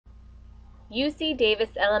UC Davis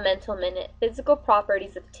Elemental Minute, Physical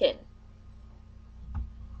Properties of Tin.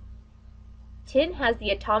 Tin has the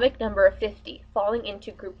atomic number of 50, falling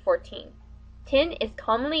into group 14. Tin is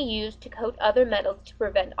commonly used to coat other metals to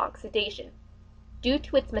prevent oxidation. Due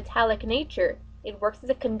to its metallic nature, it works as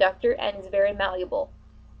a conductor and is very malleable.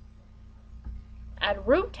 At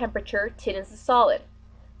room temperature, tin is a solid.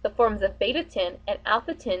 The forms of beta tin and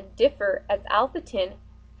alpha tin differ, as alpha tin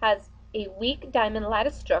has a weak diamond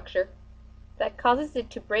lattice structure that causes it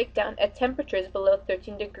to break down at temperatures below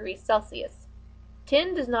 13 degrees Celsius.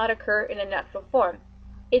 Tin does not occur in a natural form.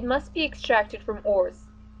 It must be extracted from ores.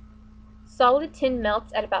 Solid tin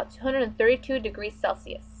melts at about 232 degrees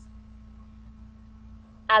Celsius.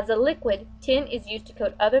 As a liquid, tin is used to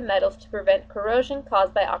coat other metals to prevent corrosion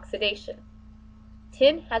caused by oxidation.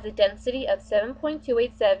 Tin has a density of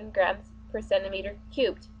 7.287 grams per centimeter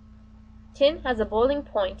cubed. Tin has a boiling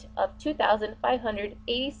point of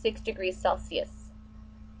 2,586 degrees Celsius.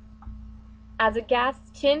 As a gas,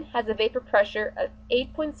 tin has a vapor pressure of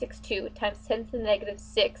 8.62 times 10 to the negative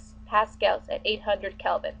 6 pascals at 800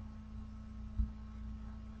 Kelvin.